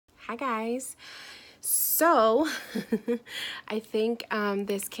Hi guys. So I think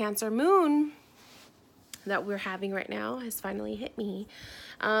this Cancer moon that we're having right now has finally hit me.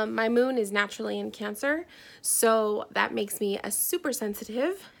 My moon is naturally in Cancer, so that makes me a super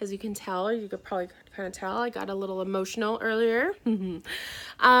sensitive, as you can tell, or you could probably kind of tell. I got a little emotional earlier. Where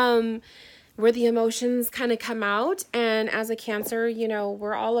the emotions kind of come out, and as a Cancer, you know,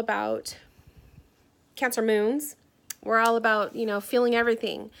 we're all about Cancer moons. We're all about, you know, feeling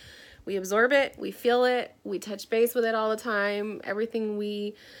everything. We absorb it, we feel it, we touch base with it all the time. Everything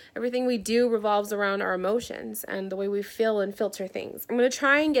we do revolves around our emotions and the way we feel and filter things. I'm going to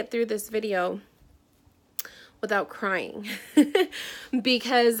try and get through this video without crying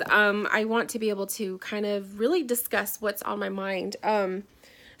because I want to be able to kind of really discuss what's on my mind.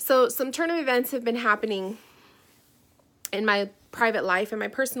 So some turn of events have been happening in my private life and my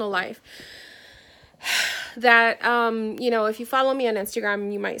personal life that, you know, if you follow me on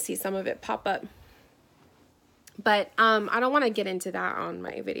Instagram, you might see some of it pop up. But I don't want to get into that on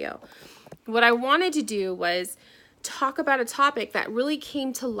my video. What I wanted to do was talk about a topic that really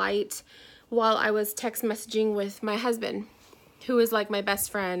came to light while I was text messaging with my husband, who is like my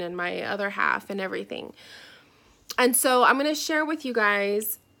best friend and my other half and everything. And so I'm going to share with you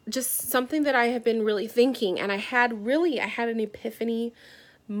guys just something that I have been really thinking. And I had an epiphany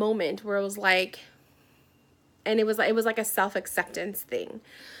moment where it was like, and it was like a self-acceptance thing.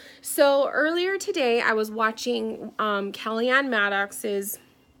 So earlier today, I was watching Kellyanne Maddox's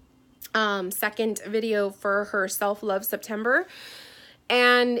second video for her Self-Love September.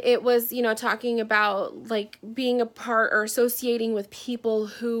 And it was, you know, talking about like being a part or associating with people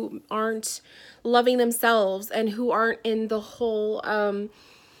who aren't loving themselves and who aren't in the whole,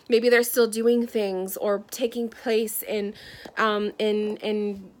 maybe they're still doing things or taking place in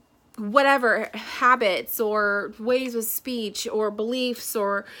whatever habits or ways of speech or beliefs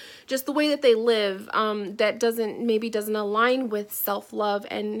or just the way that they live that doesn't align with self-love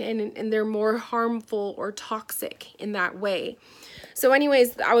and they're more harmful or toxic in that way. So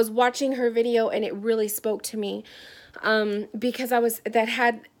anyways, I was watching her video and it really spoke to me because that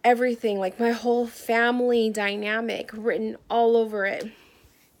had everything, like my whole family dynamic written all over it.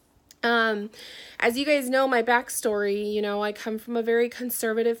 As you guys know, my backstory, you know, I come from a very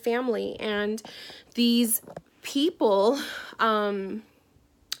conservative family, and these people, they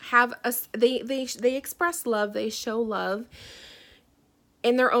express love, they show love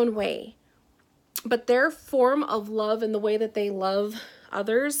in their own way, but their form of love and the way that they love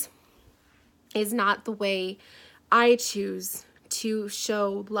others is not the way I choose to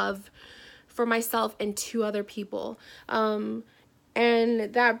show love for myself and to other people.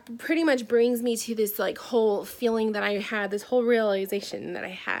 And that pretty much brings me to this like whole feeling that I had, this whole realization that I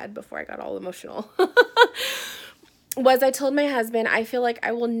had before I got all emotional, was I told my husband, I feel like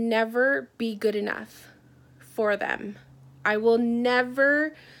I will never be good enough for them. I will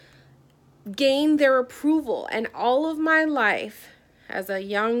never gain their approval. And all of my life, as a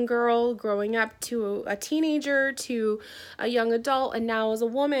young girl growing up to a teenager, to a young adult, and now as a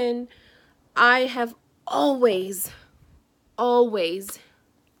woman, I have always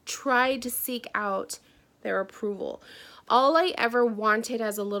tried to seek out their approval. All I ever wanted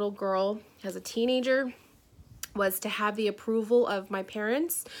as a little girl, as a teenager, was to have the approval of my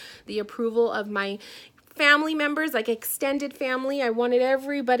parents, the approval of my family members, like extended family. I wanted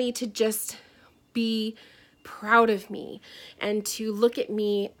everybody to just be proud of me and to look at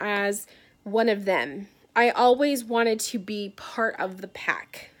me as one of them. I always wanted to be part of the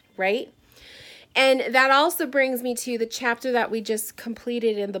pack, right? And that also brings me to the chapter that we just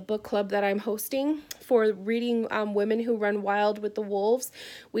completed in the book club that I'm hosting for reading Women Who Run Wild with the Wolves.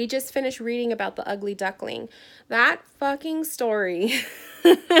 We just finished reading about the ugly duckling. That fucking story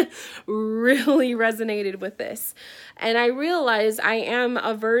really resonated with this. And I realized I am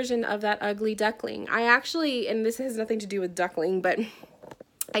a version of that ugly duckling. I actually, and this has nothing to do with duckling, but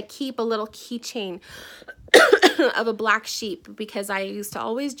I keep a little keychain of a black sheep because I used to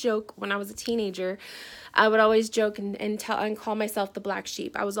always joke when I was a teenager. I would always joke and call myself the black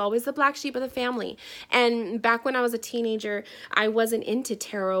sheep. I was always the black sheep of the family. And back when I was a teenager, I wasn't into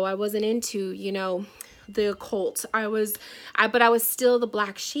tarot. I wasn't into, you know, the occult. But I was still the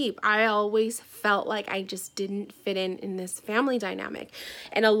black sheep. I always felt like I just didn't fit in this family dynamic.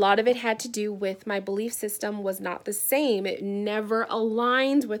 And a lot of it had to do with my belief system was not the same. It never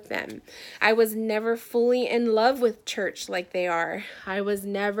aligned with them. I was never fully in love with church like they are. I was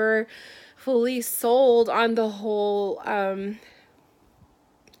never fully sold on the whole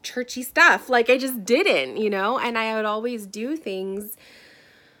churchy stuff. Like I just didn't, you know, and I would always do things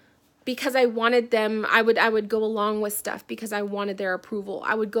because I wanted them, I would go along with stuff because I wanted their approval.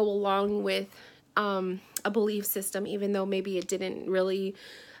 I would go along with a belief system, even though maybe it didn't really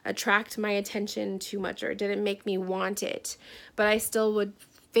attract my attention too much, or it didn't make me want it, but I still would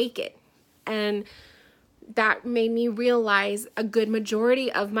fake it. And that made me realize a good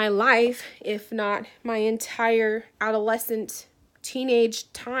majority of my life, if not my entire adolescent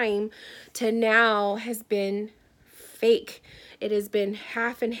teenage time to now, has been fake. It has been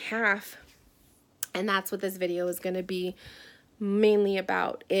half and half. And that's what this video is going to be mainly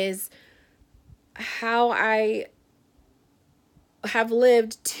about, is how I have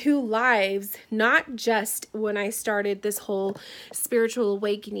lived two lives, not just when I started this whole spiritual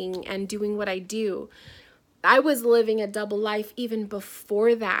awakening and doing what I do. I was living a double life even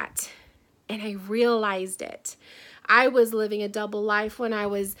before that, and I realized it. I was living a double life when I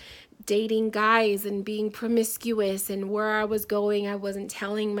was dating guys and being promiscuous, and where I was going, I wasn't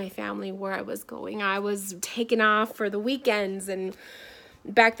telling my family where I was going. I was taking off for the weekends, and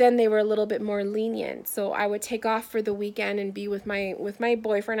back then they were a little bit more lenient. So I would take off for the weekend and be with my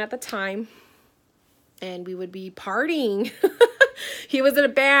boyfriend at the time, and we would be partying. He was in a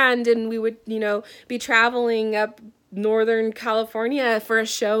band, and we would, be traveling up Northern California for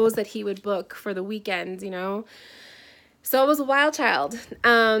shows that he would book for the weekends, So I was a wild child,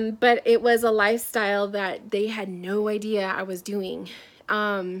 but it was a lifestyle that they had no idea I was doing.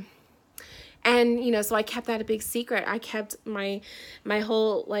 And, so I kept that a big secret. I kept my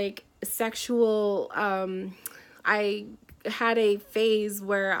whole, sexual, I had a phase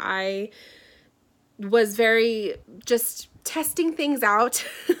where I was very just testing things out.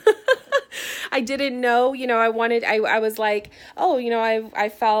 I didn't know, I was like, oh, I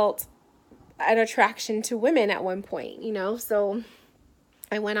felt an attraction to women at one point, so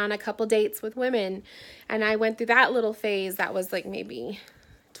I went on a couple dates with women, and I went through that little phase. That was maybe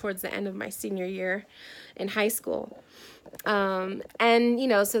towards the end of my senior year in high school. And,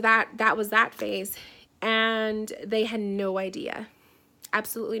 so that was that phase, and they had no idea,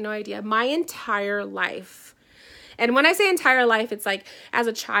 absolutely no idea. My entire life. And when I say entire life, it's as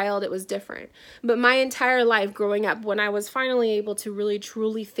a child, it was different. But my entire life growing up, when I was finally able to really,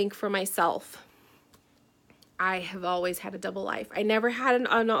 truly think for myself, I have always had a double life. I never had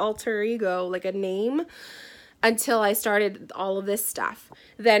an alter ego, a name, until I started all of this stuff.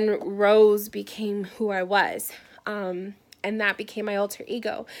 Then Rose became who I was. And that became my alter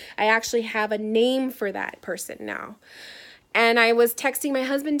ego. I actually have a name for that person now. And I was texting my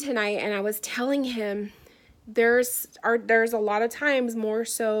husband tonight, and I was telling him, there's a lot of times, more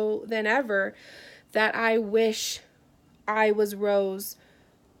so than ever, that I wish I was Rose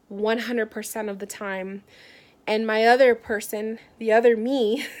 100% of the time. And my other person, the other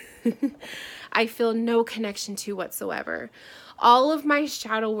me, I feel no connection to whatsoever. All of my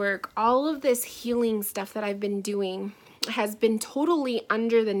shadow work, all of this healing stuff that I've been doing has been totally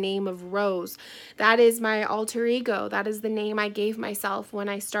under the name of Rose. That is my alter ego. That is the name I gave myself when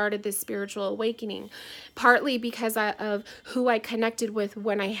I started this spiritual awakening, partly because of who I connected with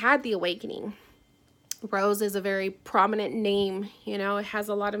when I had the awakening. Rose is a very prominent name, it has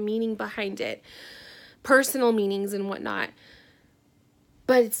a lot of meaning behind it, personal meanings and whatnot.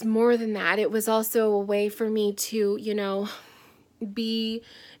 But it's more than that. It was also a way for me to, be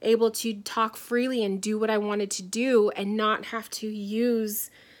able to talk freely and do what I wanted to do, and not have to use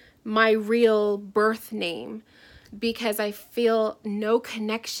my real birth name, because I feel no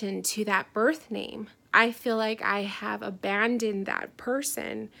connection to that birth name. I feel like I have abandoned that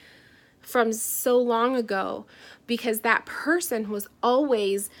person from so long ago, because that person was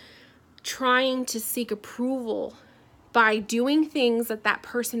always trying to seek approval by doing things that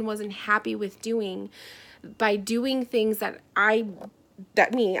person wasn't happy with doing, by doing things because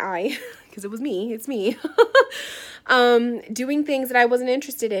it was me, it's me, doing things that I wasn't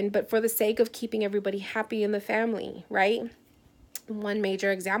interested in, but for the sake of keeping everybody happy in the family, right? One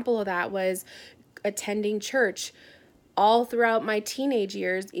major example of that was attending church all throughout my teenage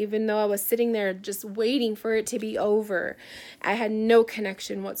years, even though I was sitting there just waiting for it to be over. I had no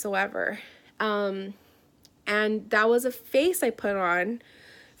connection whatsoever. And that was a face I put on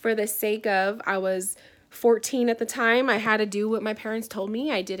for the sake of, I was 14 at the time. I had to do what my parents told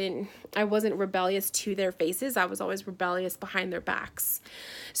me. I wasn't rebellious to their faces. I was always rebellious behind their backs.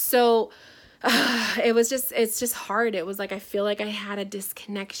 So it's just hard. It was I feel like I had a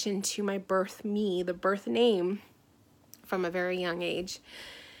disconnection to my birth me, the birth name, from a very young age.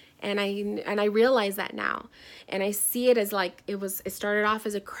 And I realize that now, and I see it as it started off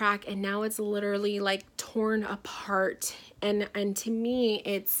as a crack, and now it's literally torn apart. And to me,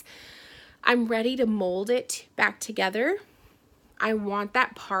 I'm ready to mold it back together. I want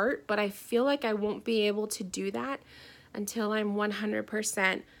that part, but I feel like I won't be able to do that until I'm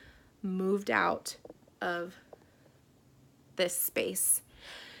 100% moved out of this space.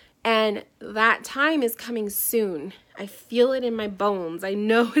 And that time is coming soon. I feel it in my bones. I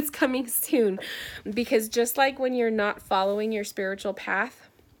know it's coming soon, because just like when you're not following your spiritual path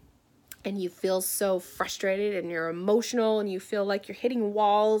and you feel so frustrated and you're emotional and you feel like you're hitting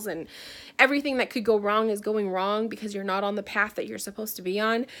walls and everything that could go wrong is going wrong because you're not on the path that you're supposed to be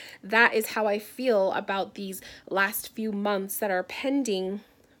on, that is how I feel about these last few months that are pending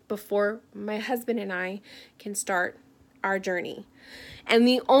before my husband and I can start our journey. And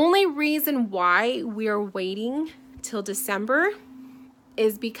the only reason why we are waiting till December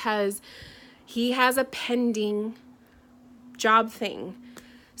is because he has a pending job thing.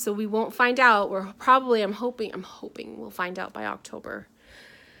 So we won't find out. I'm hoping we'll find out by October.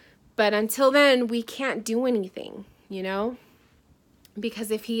 But until then, we can't do anything, because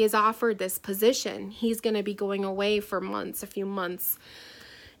if he is offered this position, he's going to be going away for months, a few months.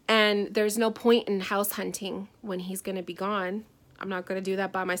 And there's no point in house hunting when he's going to be gone. I'm not going to do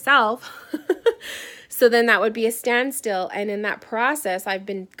that by myself. So then that would be a standstill. And in that process, I've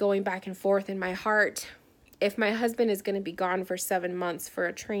been going back and forth in my heart. If my husband is going to be gone for 7 months for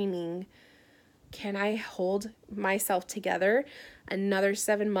a training, can I hold myself together another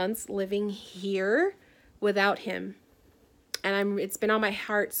 7 months living here without him? And it's been on my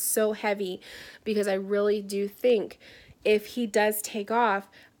heart so heavy, because I really do think if he does take off,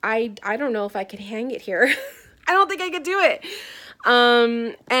 I don't know if I could hang it here. I don't think I could do it.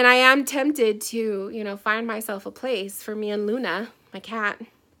 And I am tempted to, find myself a place for me and Luna, my cat,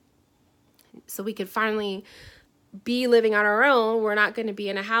 so we could finally be living on our own. We're not going to be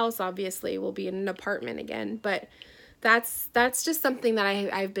in a house, obviously. We'll be in an apartment again. But that's just something that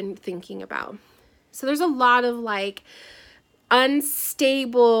I've been thinking about. So there's a lot of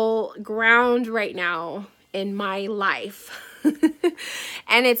unstable ground right now in my life.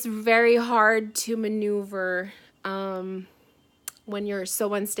 And it's very hard to maneuver when you're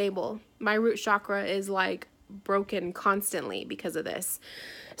so unstable. My root chakra is broken constantly because of this.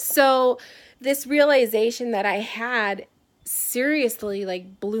 So this realization that I had seriously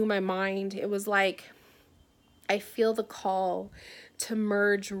blew my mind. It was I feel the call to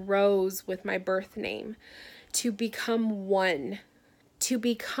merge Rose with my birth name, to become one, to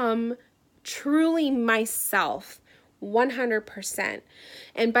become truly myself 100%.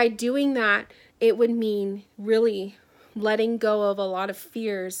 And by doing that, it would mean really letting go of a lot of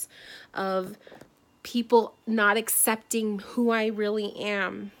fears of people not accepting who I really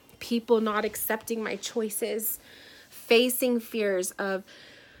am, people not accepting my choices, facing fears of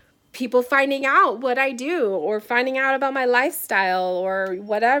people finding out what I do or finding out about my lifestyle or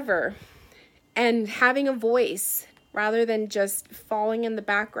whatever, and having a voice rather than just falling in the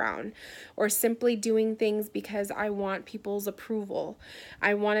background or simply doing things because I want people's approval.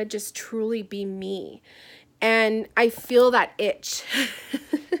 I want to just truly be me. And I feel that itch.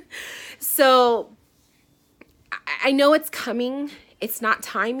 So I know it's coming. It's not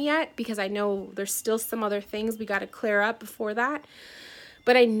time yet, because I know there's still some other things we got to clear up before that.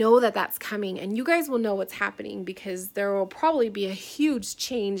 But I know that that's coming, and you guys will know what's happening, because there will probably be a huge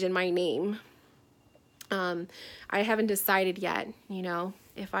change in my name. I haven't decided yet,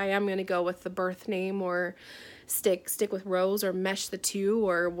 if I am going to go with the birth name or stick with Rose or mesh the two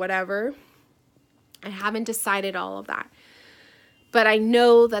or whatever. I haven't decided all of that. But I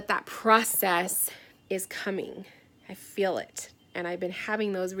know that process is coming. I feel it. And I've been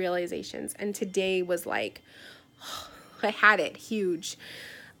having those realizations. And today was I had it huge.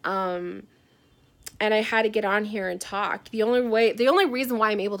 And I had to get on here and talk. The only reason why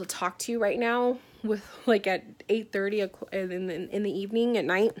I'm able to talk to you right now with at 8:30 in the evening at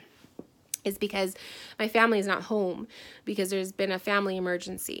night is because my family is not home, because there's been a family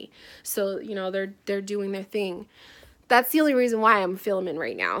emergency. So, they're doing their thing. That's the only reason why I'm filming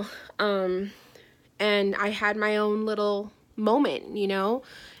right now. And I had my own little moment,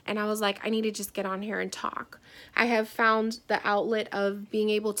 and I was I need to just get on here and talk. I have found the outlet of being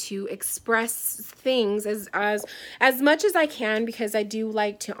able to express things as much as I can, because I do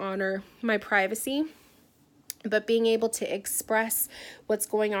like to honor my privacy. But being able to express what's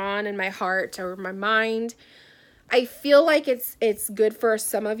going on in my heart or my mind, I feel like it's good for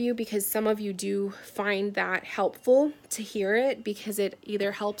some of you, because some of you do find that helpful to hear it, because it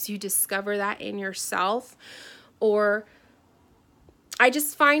either helps you discover that in yourself, or I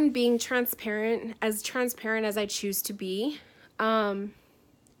just find being transparent as I choose to be,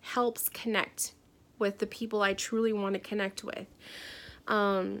 helps connect with the people I truly want to connect with.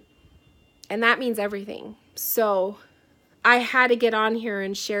 And that means everything. So I had to get on here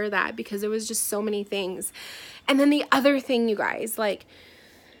and share that because it was just so many things. And then the other thing, you guys, like,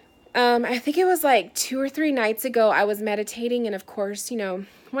 I think it was like 2 or 3 nights ago, I was meditating. And of course, you know,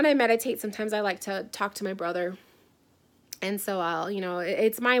 when I meditate, sometimes I like to talk to my brother. And so I'll, you know,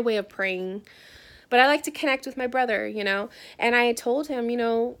 it's my way of praying. But I like to connect with my brother, you know. And I told him, you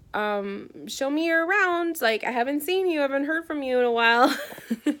know, show me you're around. Like, I haven't seen you. I haven't heard from you in a while.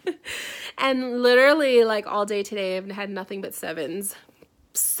 And literally, like, all day today, I've had nothing but sevens.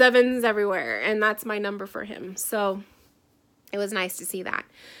 Sevens everywhere. And that's my number for him. So it was nice to see that.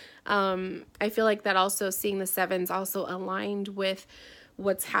 I feel like that also, seeing the sevens also aligned with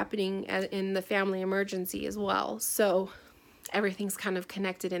what's happening in the family emergency as well. So everything's kind of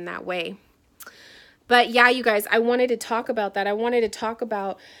connected in that way. But yeah, you guys, I wanted to talk about that. I wanted to talk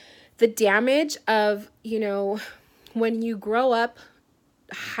about the damage of, you know, when you grow up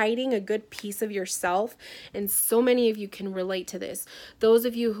hiding a good piece of yourself. And so many of you can relate to this. Those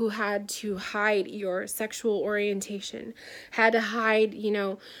of you who had to hide your sexual orientation, had to hide, you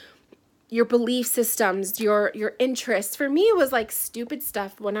know, your belief systems, your interests. For me, it was like stupid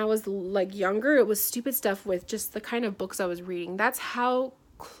stuff. When I was like younger, it was stupid stuff with just the kind of books I was reading. That's how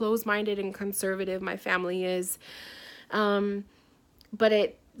close-minded and conservative my family is. But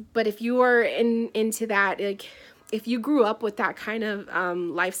if you are into that, like, if you grew up with that kind of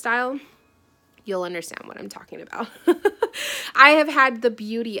lifestyle, you'll understand what I'm talking about. I have had the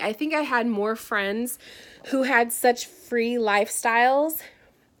beauty. I think I had more friends who had such free lifestyles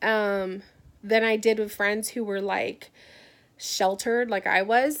than I did with friends who were like sheltered like I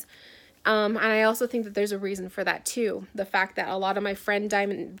was. And I also think that there's a reason for that too. The fact that a lot of my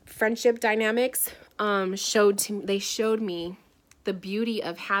friendship dynamics showed me the beauty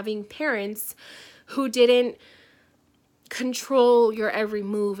of having parents who didn't control your every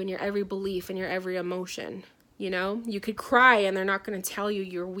move and your every belief and your every emotion. You know, you could cry and they're not going to tell you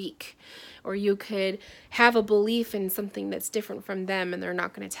you're weak, or you could have a belief in something that's different from them and they're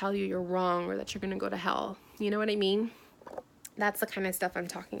not going to tell you you're wrong or that you're going to go to hell. You know what I mean? That's the kind of stuff I'm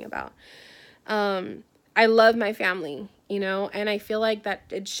talking about. I love my family, you know, and I feel like that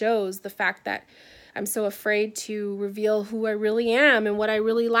it shows the fact that I'm so afraid to reveal who I really am and what I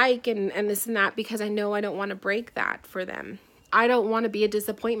really like and this and that, because I know I don't want to break that for them. I don't want to be a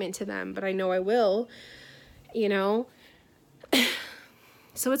disappointment to them, but I know I will, you know.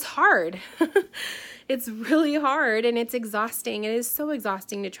 So it's hard. It's really hard and it's exhausting. It is so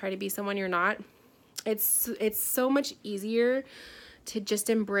exhausting to try to be someone you're not. It's so much easier to just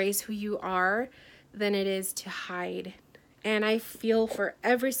embrace who you are than it is to hide. And I feel for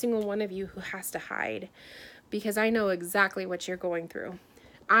every single one of you who has to hide, because I know exactly what you're going through.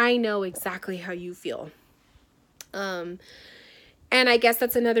 I know exactly how you feel. And I guess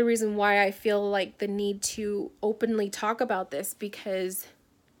that's another reason why I feel like the need to openly talk about this, because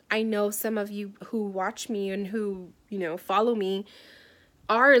I know some of you who watch me and who, you know, follow me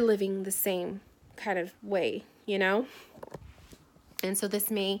are living the same kind of way, you know? And so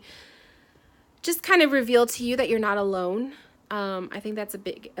this may just kind of reveal to you that you're not alone. I think that's a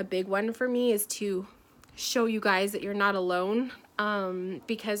big one for me, is to show you guys that you're not alone.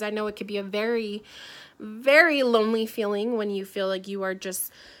 Because I know it could be a very, very lonely feeling when you feel like you are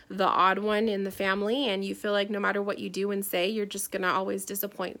just the odd one in the family, and you feel like no matter what you do and say, you're just gonna always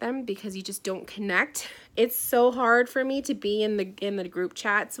disappoint them because you just don't connect. It's so hard for me to be in the group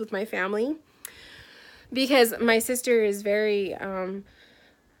chats with my family, because my sister is very,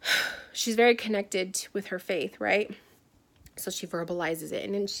 she's very connected with her faith, right? So she verbalizes it,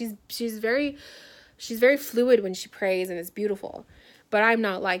 and then she's very fluid when she prays, and it's beautiful. But I'm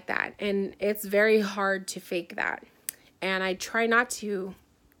not like that, and it's very hard to fake that. And I try not to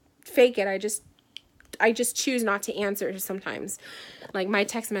fake it. I just choose not to answer sometimes. Like my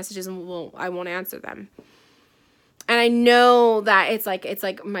text messages, I won't answer them. And I know that it's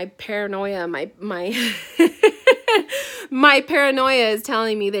like my paranoia, my my paranoia is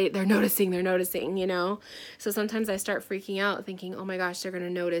telling me they're noticing, you know? So sometimes I start freaking out thinking, oh my gosh, they're going to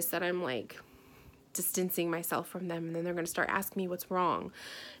notice that I'm like distancing myself from them, and then they're going to start asking me what's wrong.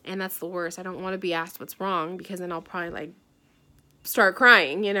 And that's the worst. I don't want to be asked what's wrong, because then I'll probably like start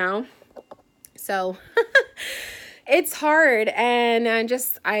crying, you know? So it's hard, and I'm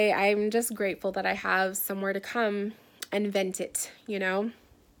just grateful that I have somewhere to come and vent it, you know?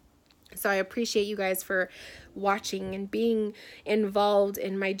 So I appreciate you guys for watching and being involved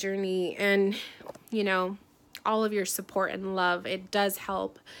in my journey, and, you know, all of your support and love. It does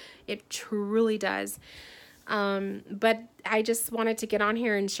help. It truly does. But I just wanted to get on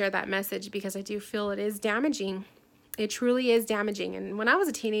here and share that message, because I do feel it is damaging. It truly is damaging. And when I was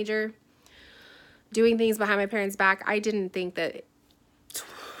a teenager, doing things behind my parents' back. I didn't think that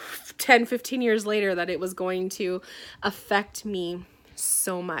 10, 15 years later that it was going to affect me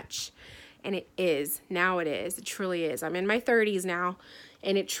so much. And it is. Now it is. It truly is. I'm in my 30s now,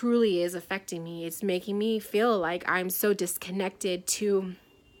 and it truly is affecting me. It's making me feel like I'm so disconnected to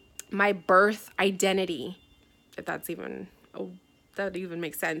my birth identity. If that's even, that even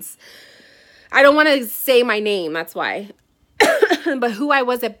makes sense. I don't want to say my name, that's why. But who I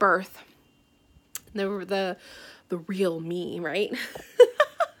was at birth. The real me, right?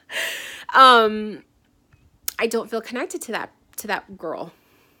 I don't feel connected to that girl.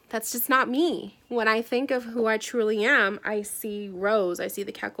 That's just not me. When I think of who I truly am, I see Rose, I see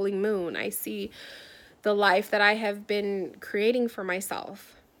the cackling moon, I see the life that I have been creating for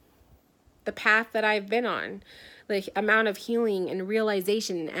myself, the path that I've been on, the amount of healing and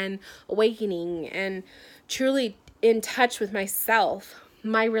realization and awakening and truly in touch with myself.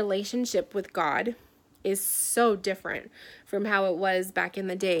 My relationship with God is so different from how it was back in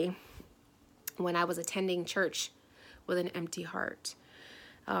the day when I was attending church with an empty heart.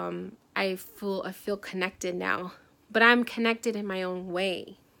 I feel connected now, but I'm connected in my own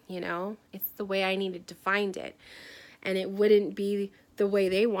way, you know? It's the way I needed to find it. And it wouldn't be the way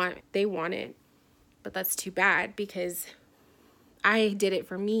they want it. But that's too bad because I did it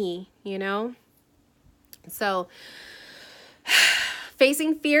for me, you know? So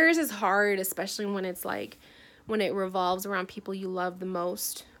facing fears is hard, especially when it's like, when it revolves around people you love the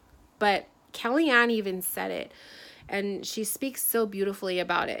most. But Kellyanne even said it, and she speaks so beautifully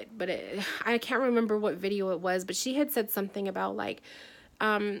about it. But I can't remember what video it was, but she had said something about like,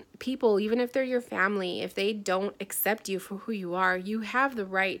 people, even if they're your family, if they don't accept you for who you are, you have the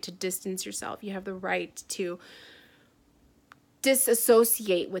right to distance yourself. You have the right to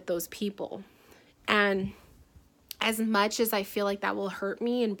disassociate with those people. And as much as I feel like that will hurt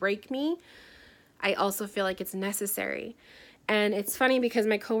me and break me, I also feel like it's necessary. And it's funny because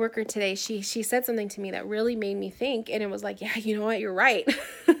my coworker today, she said something to me that really made me think, and it was like, yeah, you know what, you're right.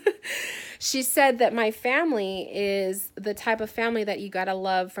 She said that my family is the type of family that you gotta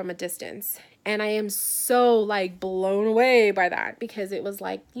love from a distance. And I am so like blown away by that, because it was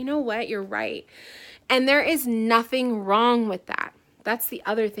like, you know what, you're right. And there is nothing wrong with that. That's the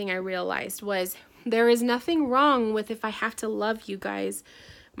other thing I realized, was there is nothing wrong with if I have to love you guys,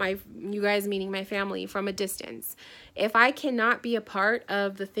 you guys meaning my family, from a distance. If I cannot be a part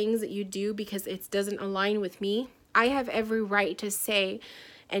of the things that you do because it doesn't align with me, I have every right to say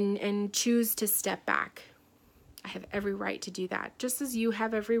and choose to step back. I have every right to do that, just as you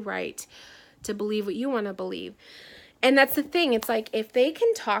have every right to believe what you want to believe. And that's the thing. It's like, if they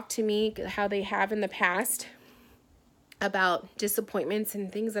can talk to me how they have in the past about disappointments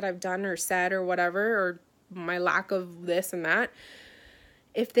and things that I've done or said or whatever, or my lack of this and that,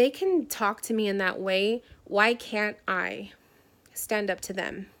 if they can talk to me in that way, why can't I stand up to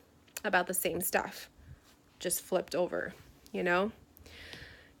them about the same stuff, just flipped over, you know?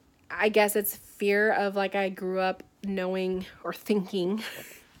 I guess it's fear of, like, I grew up knowing or thinking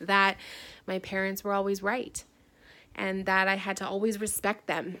that my parents were always right and that I had to always respect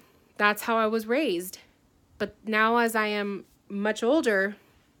them. That's how I was raised. But now, as I am much older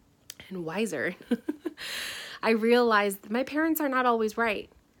and wiser, I realize my parents are not always right.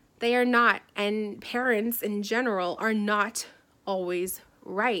 They are not. And parents in general are not always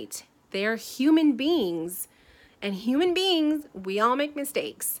right. They are human beings. And human beings, we all make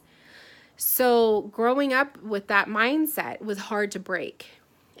mistakes. So growing up with that mindset was hard to break.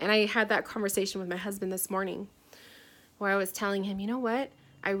 And I had that conversation with my husband this morning where I was telling him, you know what?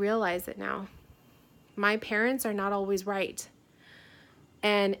 I realize it now. My parents are not always right.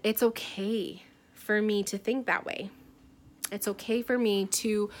 And it's okay for me to think that way. It's okay for me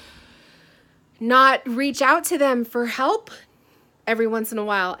to not reach out to them for help every once in a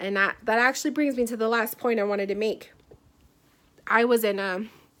while. And that actually brings me to the last point I wanted to make. I was in a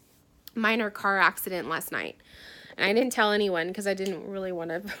minor car accident last night. And I didn't tell anyone because I didn't really want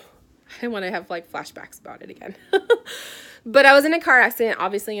to, I want to have like flashbacks about it again. But I was in a car accident.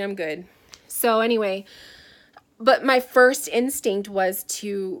 Obviously, I'm good. So anyway, but my first instinct was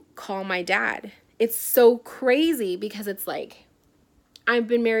to call my dad. It's so crazy because it's like, I've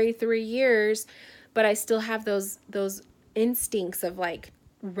been married 3 years, but I still have those instincts of like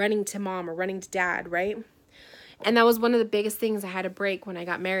running to mom or running to dad, right? And that was one of the biggest things I had to break when I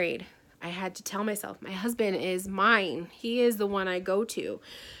got married. I had to tell myself, my husband is mine. He is the one I go to.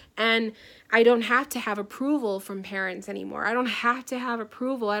 And I don't have to have approval from parents anymore. I don't have to have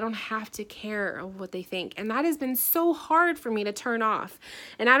approval. I don't have to care of what they think. And that has been so hard for me to turn off.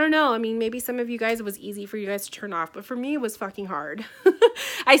 And I don't know, I mean, maybe some of you guys, it was easy for you guys to turn off, but for me, it was fucking hard.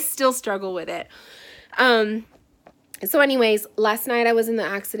 I still struggle with it. So anyways, last night I was in the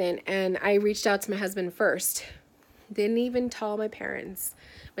accident and I reached out to my husband first. Didn't even tell my parents.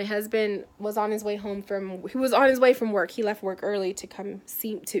 My husband was on his way from work. He left work early to come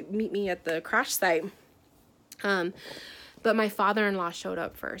to meet me at the crash site. But my father-in-law showed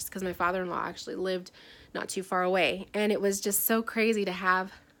up first because my father-in-law actually lived not too far away. And it was just so crazy to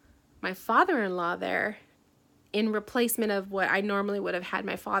have my father-in-law there in replacement of what I normally would have had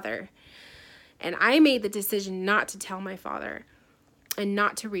my father. And I made the decision not to tell my father and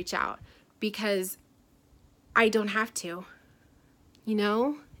not to reach out because I don't have to, you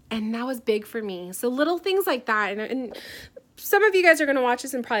know? And that was big for me. So little things like that. And some of you guys are going to watch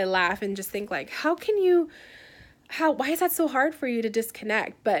this and probably laugh and just think like, why is that so hard for you to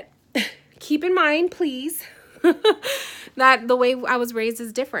disconnect? But keep in mind, please, that the way I was raised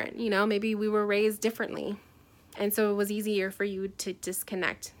is different. You know, maybe we were raised differently. And so it was easier for you to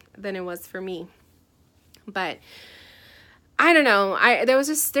disconnect than it was for me. But I don't know. There's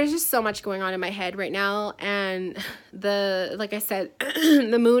just so much going on in my head right now. And like I said,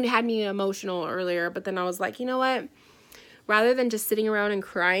 the moon had me emotional earlier, but then I was like, you know what? Rather than just sitting around and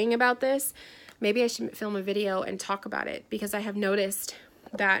crying about this, maybe I should film a video and talk about it, because I have noticed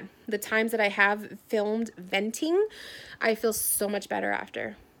that the times that I have filmed venting, I feel so much better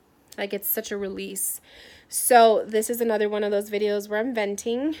after. Like, it's such a release. So this is another one of those videos where I'm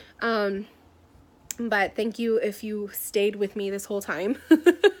venting. But thank you if you stayed with me this whole time.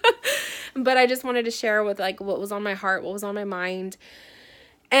 But I just wanted to share with like what was on my heart, what was on my mind.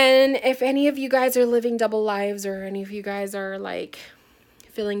 And if any of you guys are living double lives, or any of you guys are like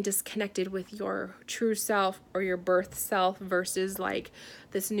feeling disconnected with your true self or your birth self versus like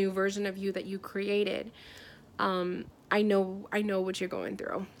this new version of you that you created, I know what you're going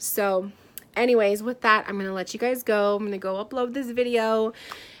through. So anyways, with that, I'm going to let you guys go. I'm going to go upload this video,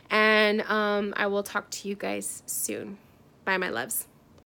 and I will talk to you guys soon. Bye, my loves.